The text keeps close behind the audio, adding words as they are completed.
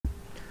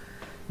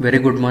Very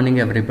good morning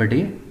everybody.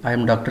 I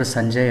am Dr.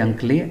 Sanjay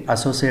Ankli,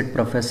 Associate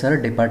Professor,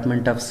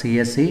 Department of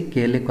CSE,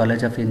 KLE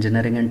College of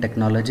Engineering and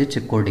Technology,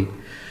 Chikkodi.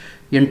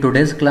 In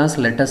today's class,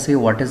 let us see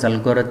what is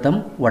algorithm,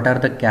 what are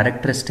the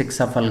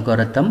characteristics of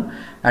algorithm,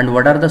 and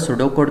what are the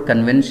pseudocode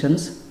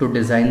conventions to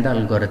design the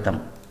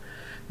algorithm.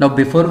 Now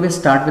before we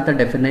start with the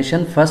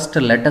definition, first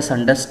let us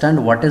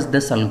understand what is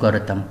this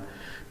algorithm.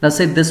 Now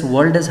see, this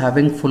world is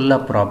having full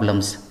of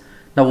problems.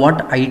 Now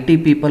what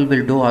IT people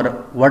will do, or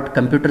what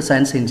computer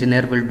science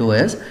engineer will do,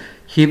 is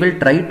he will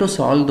try to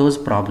solve those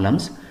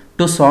problems.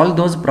 To solve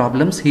those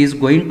problems, he is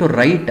going to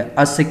write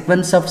a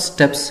sequence of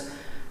steps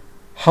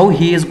how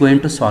he is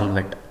going to solve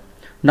it.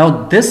 Now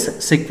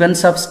this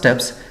sequence of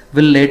steps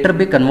will later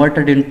be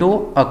converted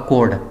into a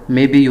code,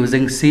 maybe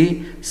using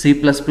C, C++,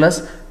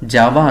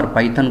 Java or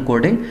Python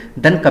coding.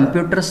 Then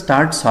computer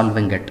starts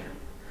solving it.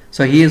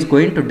 So he is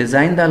going to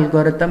design the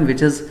algorithm,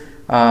 which is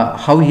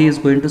how he is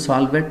going to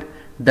solve it.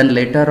 Then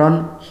later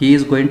on he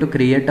is going to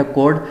create a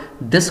code.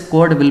 This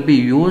code will be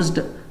used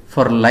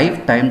for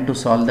lifetime to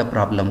solve the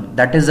problem.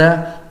 That is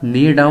a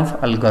need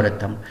of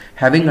algorithm.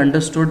 Having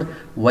understood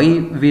why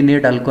we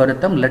need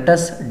algorithm, let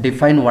us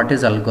define what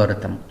is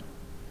algorithm.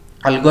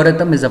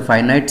 Algorithm is a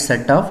finite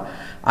set of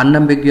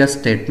unambiguous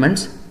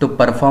statements to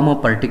perform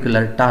a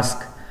particular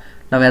task.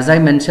 Now as I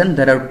mentioned,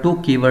 there are two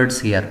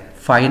keywords here.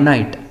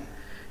 Finite.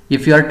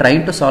 If you are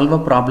trying to solve a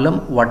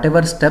problem,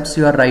 whatever steps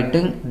you are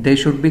writing, they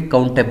should be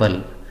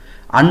countable.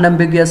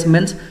 Unambiguous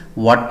means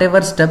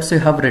whatever steps you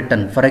have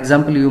written. For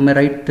example, you may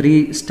write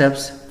 3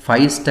 steps,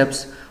 5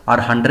 steps or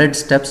 100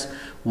 steps.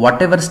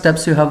 Whatever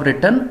steps you have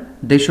written,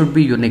 they should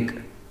be unique.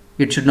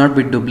 It should not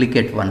be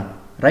duplicate one,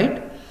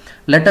 right?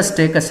 Let us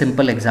take a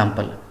simple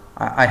example.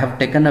 I have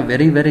taken a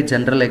very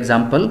general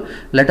example.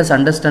 Let us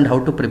understand how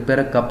to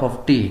prepare a cup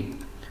of tea.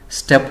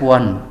 Step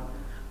 1,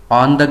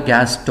 on the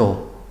gas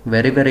stove.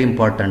 Very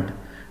important.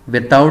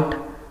 Without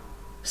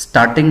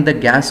starting the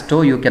gas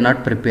stove, you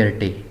cannot prepare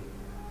tea.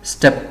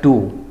 Step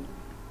 2,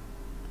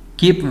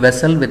 keep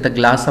vessel with a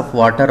glass of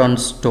water on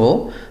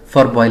stove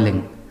for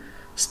boiling.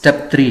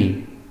 Step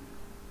 3,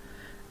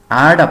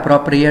 add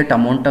appropriate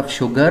amount of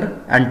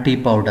sugar and tea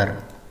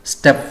powder.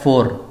 Step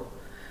 4,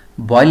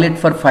 boil it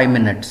for 5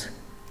 minutes.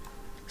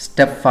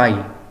 Step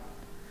 5,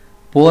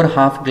 pour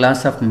half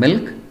glass of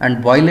milk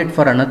and boil it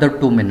for another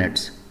 2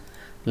 minutes.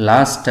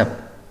 Last step,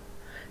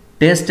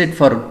 taste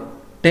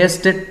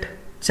it,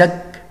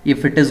 check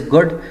if it is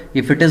good.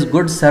 If it is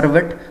good, serve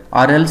it,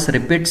 or else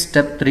repeat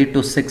step 3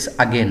 to 6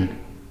 again.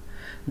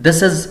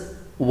 This is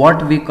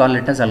what we call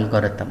it as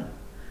algorithm.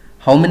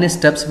 How many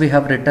steps we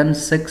have written?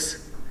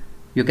 6.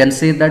 You can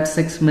see that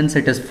 6 means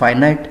it is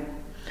finite.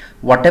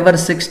 Whatever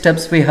 6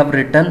 steps we have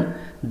written,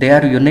 they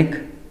are unique.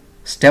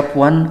 Step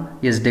 1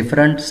 is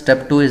different,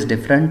 step 2 is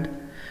different.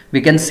 We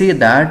can see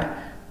that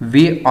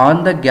we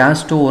on the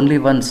gas stove only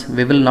once.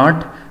 We will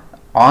not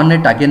on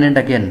it again and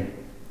again.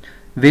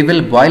 We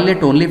will boil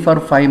it only for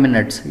 5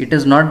 minutes. It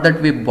is not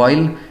that we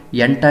boil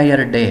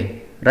entire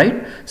day,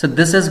 right? So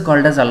this is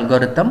called as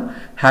algorithm.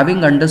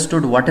 Having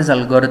understood what is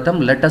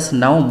algorithm, let us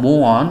now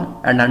move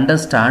on and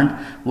understand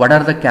what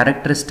are the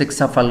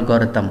characteristics of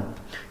algorithm.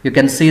 You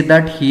can see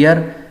that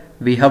here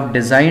we have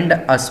designed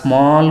a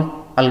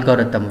small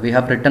algorithm. We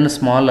have written a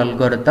small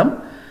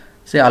algorithm.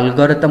 Say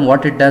algorithm,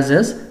 what it does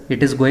is,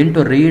 it is going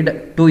to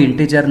read 2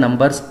 integer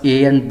numbers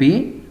a and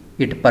b.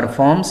 It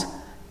performs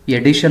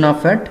addition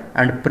of it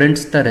and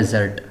prints the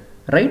result,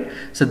 right?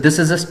 So this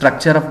is the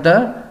structure of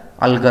the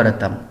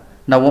algorithm.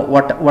 Now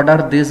what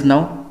are these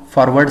now?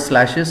 Forward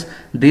slashes.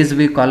 These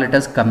we call it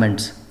as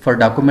comments. For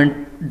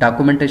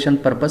documentation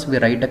purpose, we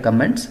write a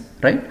comments,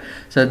 right?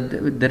 So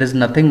there is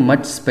nothing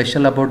much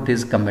special about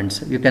these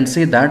comments. You can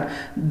see that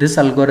this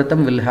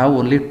algorithm will have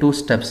only 2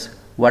 steps.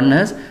 One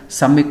is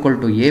sum equal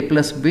to a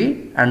plus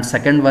b, and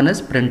second one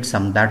is print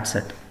sum. That's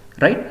it,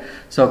 right?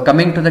 So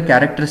coming to the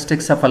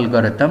characteristics of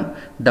algorithm,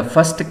 the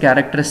first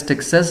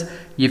characteristics is,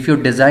 if you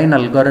design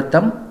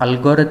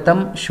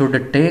algorithm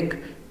should take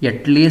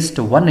at least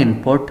one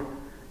input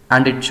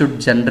and it should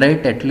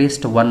generate at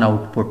least one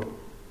output.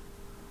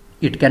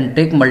 It can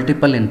take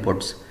multiple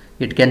inputs.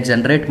 It can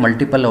generate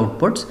multiple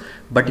outputs,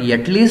 but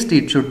at least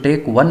it should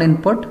take one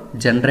input,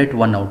 generate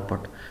one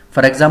output.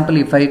 For example,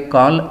 if I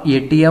call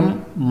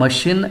ATM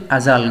machine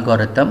as an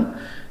algorithm,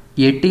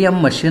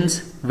 ATM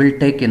machines will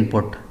take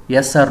input.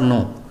 Yes or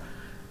no?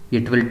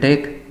 It will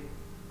take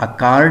a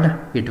card,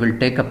 it will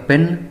take a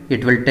pin,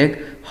 it will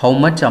take how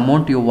much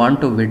amount you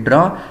want to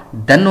withdraw,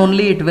 then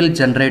only it will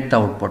generate the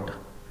output.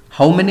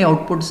 How many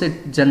outputs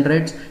it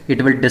generates?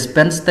 It will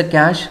dispense the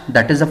cash,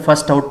 that is the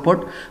first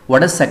output.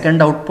 What is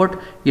second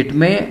output? It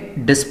may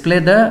display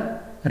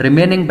the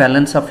remaining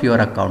balance of your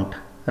account,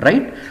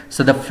 right?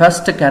 So the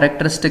first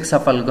characteristics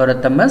of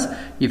algorithm is,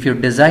 if you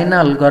design an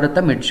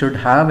algorithm, it should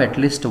have at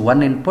least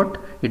one input,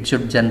 it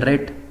should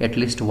generate at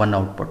least one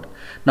output.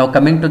 Now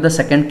coming to the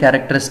second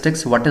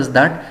characteristics, what is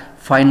that?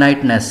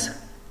 Finiteness.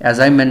 As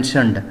I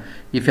mentioned,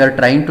 if you are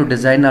trying to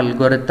design an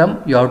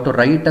algorithm, you have to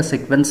write a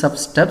sequence of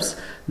steps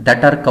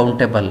that are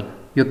countable.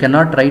 You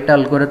cannot write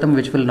an algorithm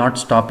which will not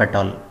stop at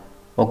all.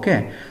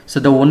 Okay, so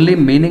the only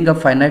meaning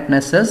of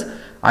finiteness is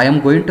I am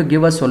going to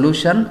give a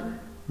solution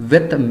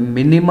with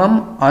minimum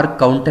or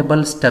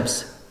countable steps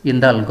in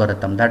the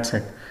algorithm. That's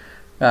it.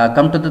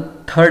 Come to the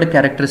third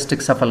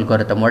characteristics of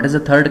algorithm. What is the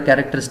third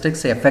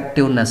characteristics?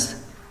 Effectiveness.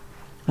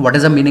 What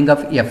is the meaning of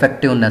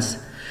effectiveness?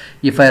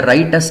 If I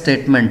write a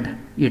statement,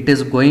 it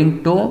is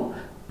going to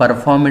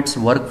perform its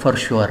work for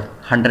sure,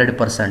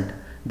 100%.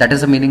 That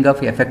is the meaning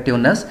of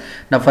effectiveness.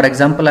 Now, for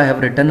example, I have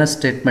written a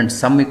statement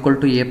sum equal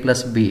to a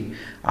plus b.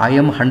 I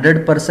am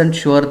 100%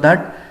 sure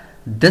that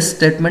this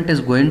statement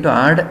is going to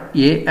add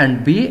a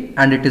and b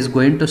and it is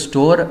going to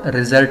store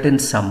result in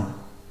sum.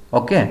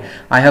 Okay,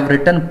 I have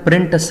written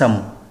print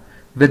sum.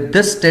 With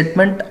this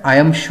statement, I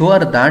am sure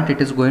that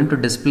it is going to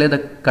display the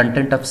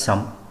content of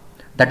sum.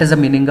 That is the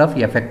meaning of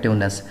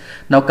effectiveness.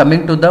 Now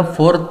coming to the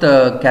fourth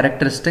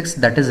characteristics,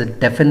 that is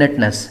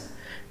definiteness.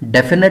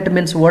 Definite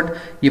means what?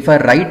 If I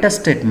write a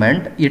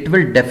statement, it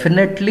will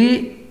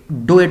definitely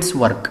do its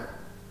work.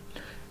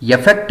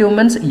 Effective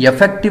means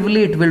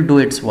effectively it will do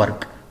its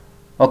work.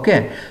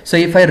 Okay, so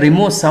if I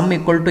remove sum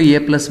equal to a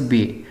plus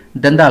b,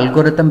 then the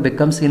algorithm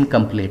becomes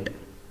incomplete.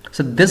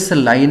 So this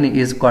line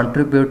is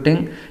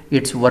contributing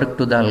its work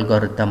to the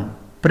algorithm.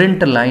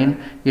 Print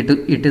line,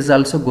 it is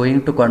also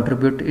going to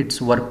contribute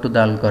its work to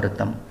the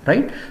algorithm,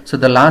 right? So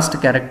the last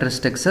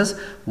characteristics is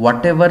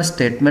whatever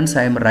statements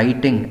I am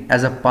writing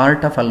as a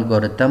part of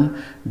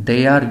algorithm,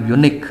 they are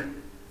unique.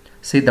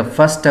 See, the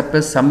first step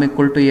is sum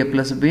equal to a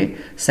plus b,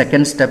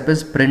 second step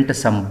is print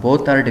sum,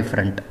 both are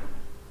different.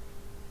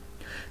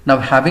 Now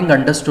having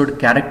understood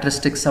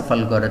characteristics of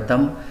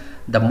algorithm,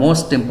 the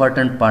most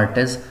important part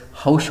is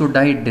how should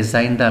I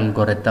design the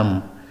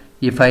algorithm?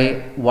 If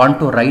I want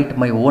to write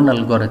my own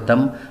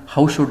algorithm,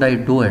 how should I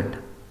do it,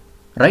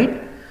 right?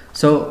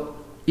 So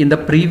in the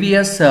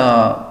previous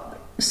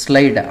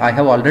slide, I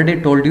have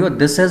already told you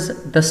this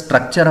is the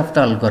structure of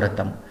the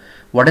algorithm.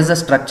 What is the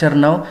structure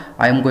now?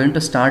 I am going to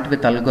start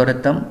with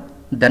algorithm,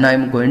 then I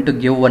am going to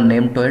give one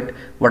name to it.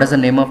 What is the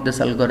name of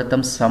this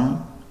algorithm?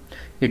 Sum.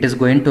 It is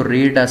going to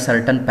read a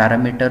certain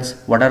parameters.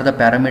 What are the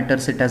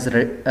parameters it has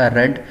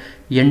read?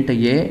 Int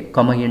a,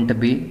 comma int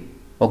b.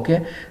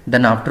 Okay,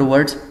 then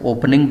afterwards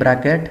opening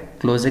bracket,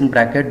 closing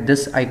bracket,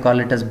 this I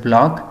call it as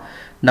block.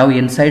 Now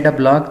inside a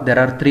block there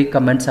are three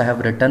comments I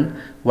have written.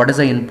 What is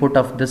the input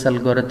of this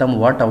algorithm,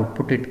 what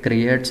output it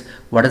creates,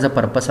 what is the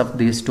purpose of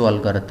these two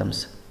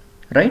algorithms,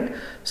 right?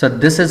 So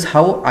this is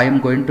how I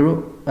am going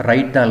to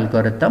write the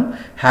algorithm.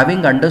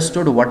 Having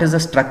understood what is the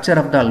structure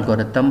of the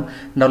algorithm,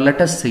 now let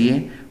us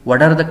see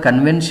what are the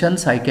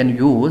conventions I can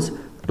use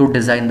to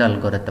design the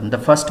algorithm. The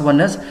first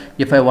one is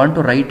if I want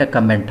to write a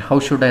comment, how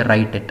should I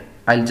write it?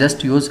 I'll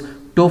just use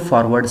 2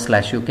 forward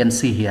slash, you can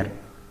see here.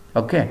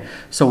 Okay,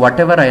 so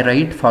whatever I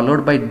write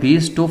followed by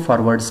these 2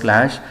 forward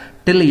slash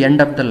till the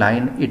end of the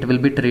line, it will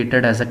be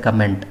treated as a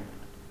comment.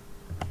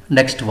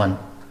 Next one,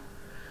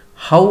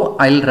 how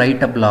I'll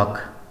write a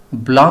block.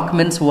 Block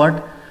means what?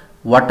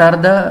 What are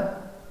the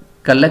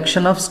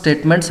collection of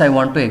statements I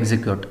want to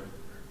execute?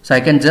 So I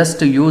can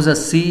just use a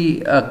C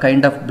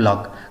kind of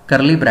block,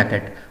 curly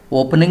bracket,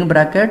 opening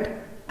bracket,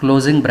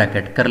 closing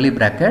bracket, curly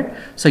bracket.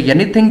 So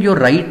anything you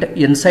write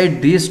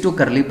inside these 2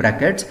 curly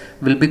brackets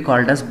will be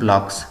called as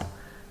blocks.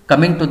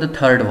 Coming to the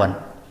third one,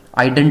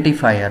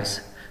 identifiers.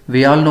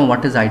 We all know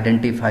what is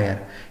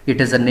identifier. It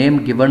is a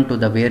name given to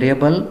the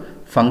variable,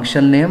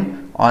 function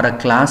name or a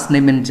class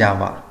name in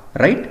Java,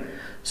 right?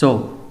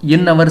 So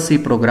in our C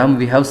program,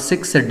 we have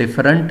 6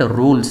 different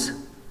rules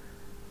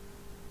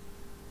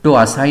to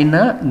assign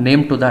a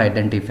name to the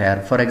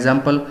identifier. For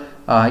example,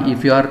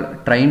 if you are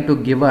trying to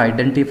give an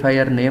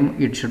identifier name,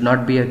 it should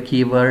not be a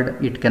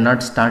keyword, it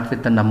cannot start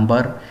with a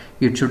number,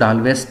 it should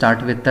always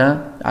start with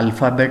a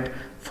alphabet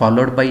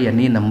followed by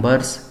any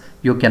numbers.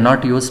 You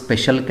cannot use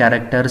special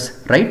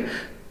characters, right?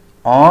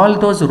 All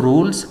those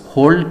rules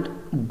hold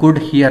good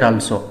here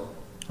also.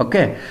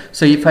 Okay,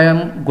 so if I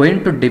am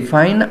going to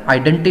define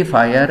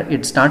identifier,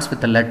 it starts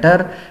with a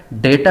letter.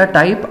 Data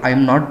type I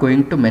am not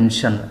going to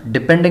mention.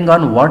 Depending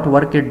on what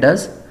work it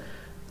does,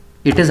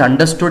 it is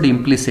understood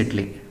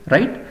implicitly,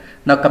 right?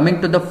 Now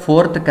coming to the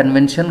fourth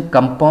convention,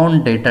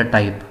 compound data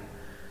type.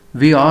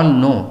 We all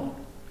know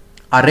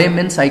array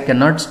means I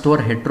cannot store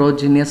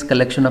heterogeneous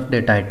collection of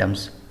data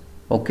items.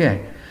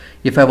 Okay,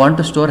 if I want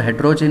to store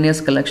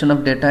heterogeneous collection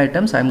of data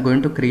items, I am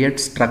going to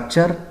create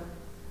structure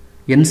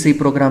in C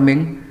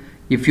programming.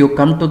 If you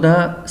come to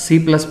the C++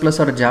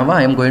 or Java,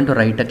 I am going to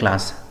write a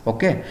class.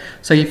 Okay,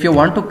 so if you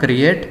want to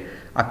create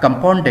a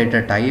compound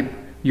data type,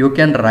 you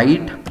can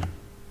write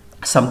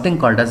something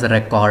called as a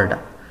record.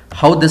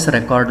 How this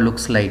record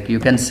looks like, you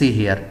can see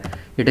here.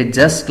 It is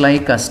just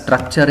like a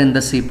structure in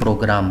the C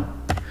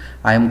program.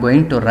 I am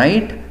going to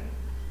write,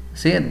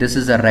 see, this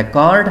is a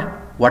record.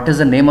 What is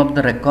the name of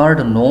the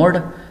record?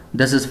 Node.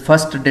 This is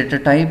first data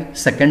type,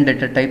 second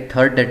data type,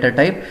 third data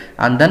type,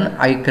 and then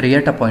I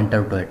create a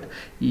pointer to it.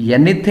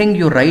 Anything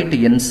you write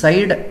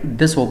inside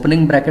this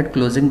opening bracket,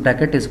 closing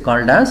bracket is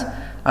called as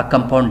a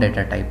compound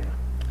data type.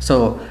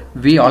 So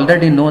we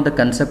already know the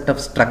concept of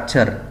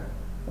structure,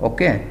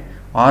 okay,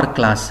 or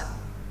class.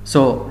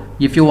 So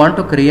If you want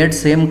to create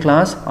same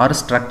class or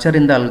structure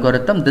in the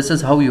algorithm, this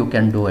is how you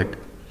can do it.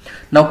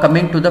 Now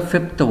coming to the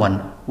fifth one.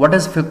 What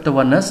is fifth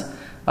one is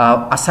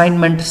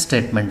assignment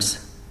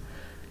statements.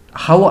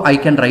 How I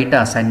can write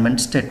an assignment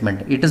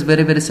statement? It is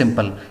very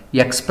simple.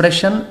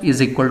 Expression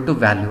is equal to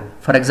value.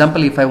 For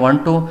example, if I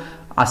want to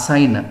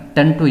assign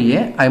 10 to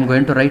A, I am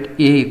going to write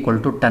A equal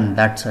to 10.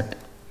 That's it.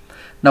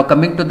 Now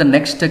coming to the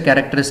next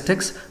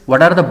characteristics,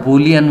 what are the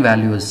Boolean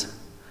values?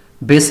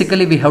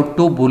 Basically we have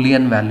two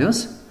Boolean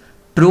values,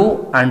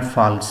 true and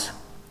false.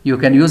 You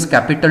can use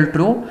capital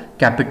true,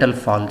 capital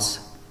false.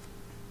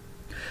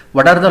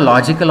 What are the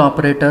logical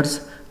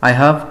operators? I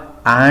have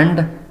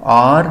and,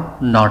 or,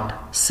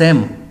 not,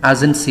 same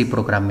as in C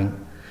programming.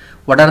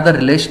 What are the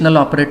relational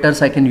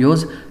operators I can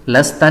use?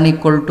 Less than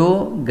equal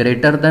to,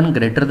 greater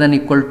than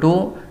equal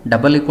to,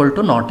 double equal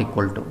to, not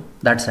equal to.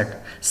 That's it.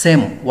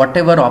 Same,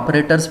 whatever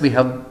operators we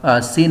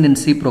have seen in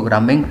C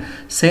programming,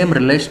 same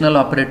relational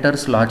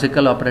operators,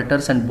 logical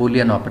operators and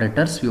Boolean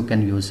operators you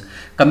can use.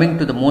 Coming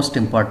to the most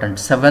important,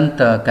 seventh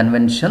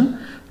convention,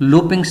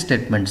 looping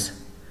statements.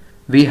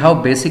 We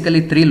have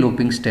basically three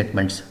looping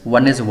statements.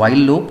 One is while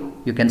loop,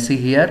 you can see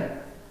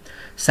here.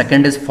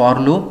 Second is for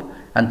loop,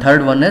 and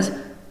third one is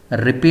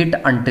repeat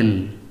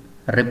until.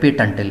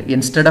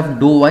 Instead of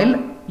do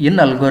while, in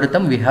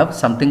algorithm we have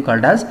something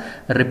called as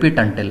repeat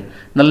until.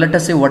 Now let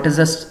us see what is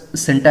the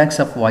syntax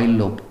of while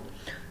loop.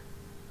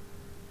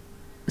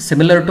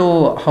 Similar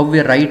to how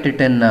we write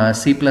it in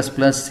C++,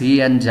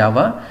 C and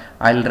Java,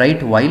 I'll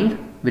write while,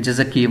 which is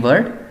a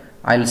keyword.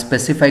 I'll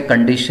specify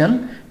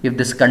condition. If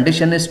this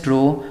condition is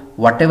true,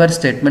 whatever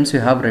statements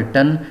you have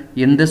written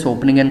in this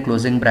opening and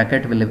closing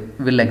bracket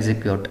will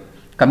execute.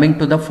 Coming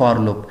to the for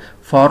loop.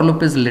 For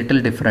loop is little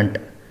different.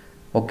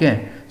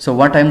 Okay, so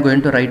what I am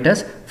going to write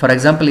is, for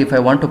example, if I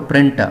want to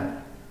print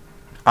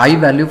I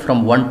value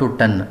from 1 to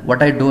 10,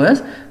 what I do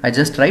is I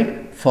just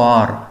write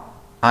for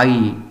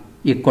I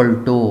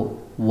equal to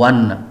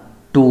 1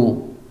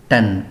 to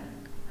 10.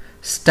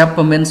 Step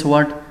means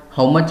what?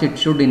 How much it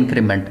should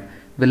increment.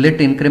 Will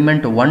it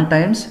increment 1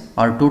 times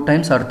or 2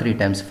 times or 3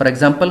 times? For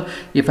example,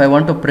 if I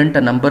want to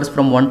print numbers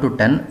from 1 to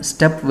 10,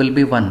 step will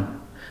be 1.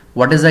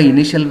 What is the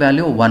initial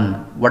value?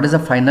 1. What is the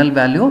final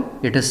value?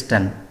 It is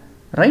 10.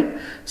 Right?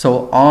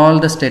 So all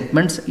the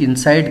statements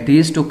inside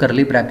these two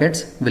curly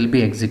brackets will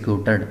be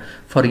executed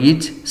for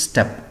each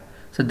step.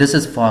 So this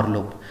is for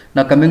loop.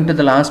 Now coming to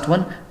the last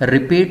one,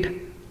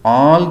 repeat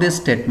all these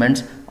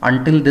statements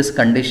until this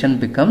condition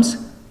becomes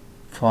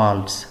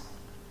false.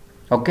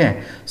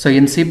 Okay, so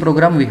in C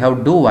program we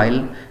have do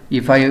while.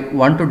 If I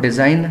want to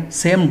design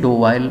same do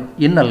while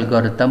in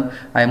algorithm,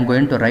 I am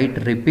going to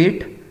write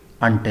repeat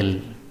until.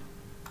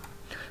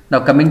 Now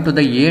coming to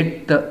the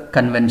eighth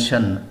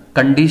convention,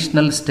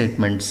 conditional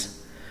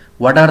statements.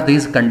 What are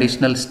these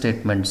conditional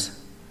statements?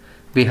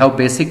 We have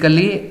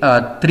basically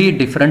three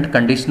different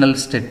conditional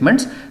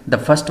statements. The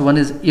first one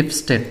is if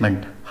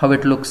statement. How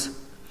it looks?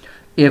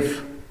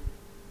 If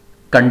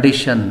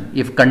condition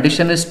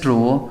is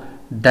true,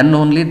 then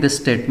only this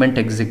statement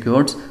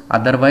executes,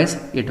 otherwise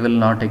it will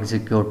not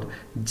execute.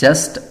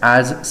 Just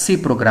as C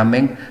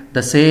programming,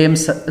 the same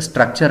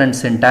structure and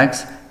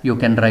syntax you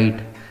can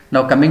write.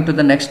 Now coming to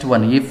the next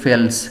one, if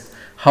else.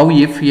 How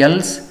if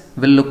else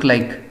will look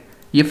like?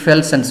 If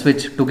else and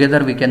switch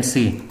together we can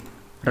see,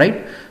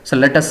 right? So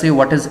let us see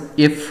what is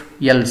if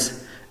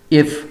else.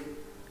 If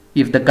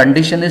the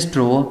condition is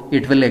true,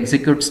 it will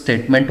execute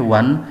statement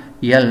 1,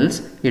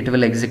 else it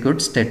will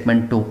execute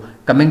statement 2.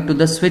 Coming to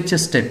the switch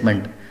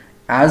statement,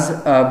 as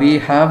we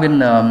have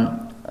in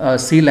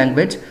C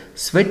language,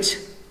 switch,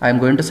 I am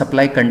going to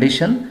supply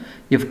condition.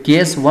 If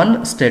case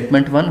 1,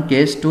 statement 1,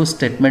 case 2,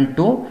 statement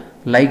 2,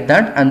 like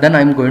that, and then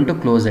I am going to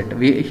close it.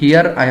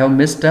 Here I have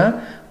missed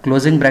a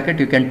closing bracket,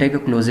 you can take a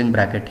closing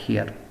bracket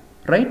here,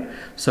 right?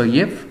 So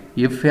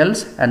if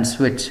else and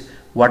switch,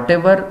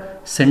 whatever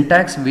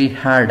syntax we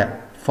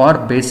had for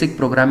basic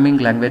programming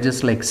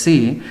languages like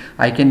C,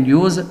 I can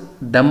use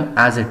them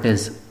as it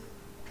is.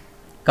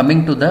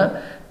 Coming to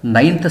the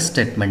ninth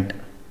statement,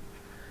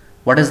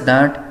 what is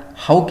that?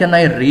 How can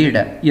I read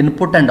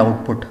input and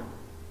output?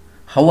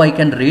 How I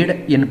can read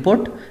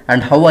input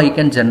and how I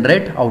can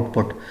generate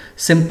output?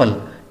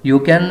 Simple. You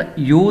can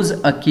use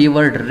a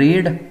keyword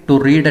read to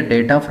read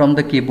data from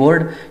the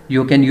keyboard.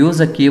 You can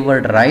use a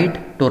keyword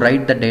write to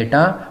write the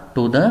data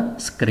to the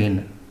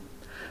screen.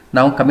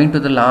 Now coming to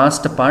the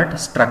last part,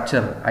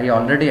 structure. I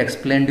already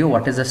explained you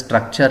what is a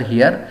structure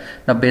here.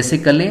 Now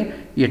basically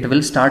it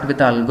will start with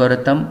the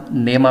algorithm,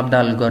 name of the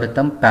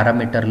algorithm,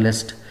 parameter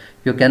list.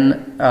 You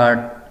can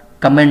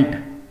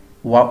comment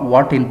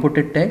what input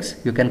it takes.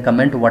 You can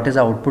comment what is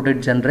the output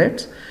it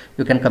generates.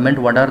 You can comment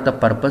what are the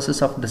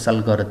purposes of this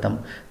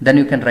algorithm. Then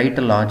you can write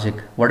a logic.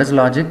 What is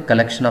logic?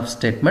 Collection of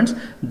statements.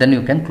 Then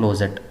you can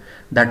close it.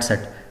 That's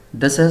it.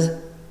 This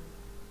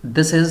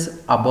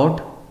is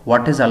about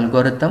what is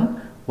algorithm.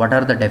 What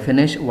is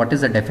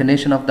the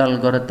definition of the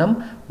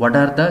algorithm? What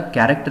are the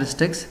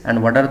characteristics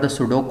and what are the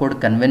pseudocode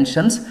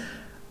conventions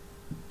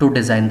to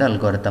design the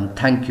algorithm?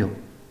 Thank you.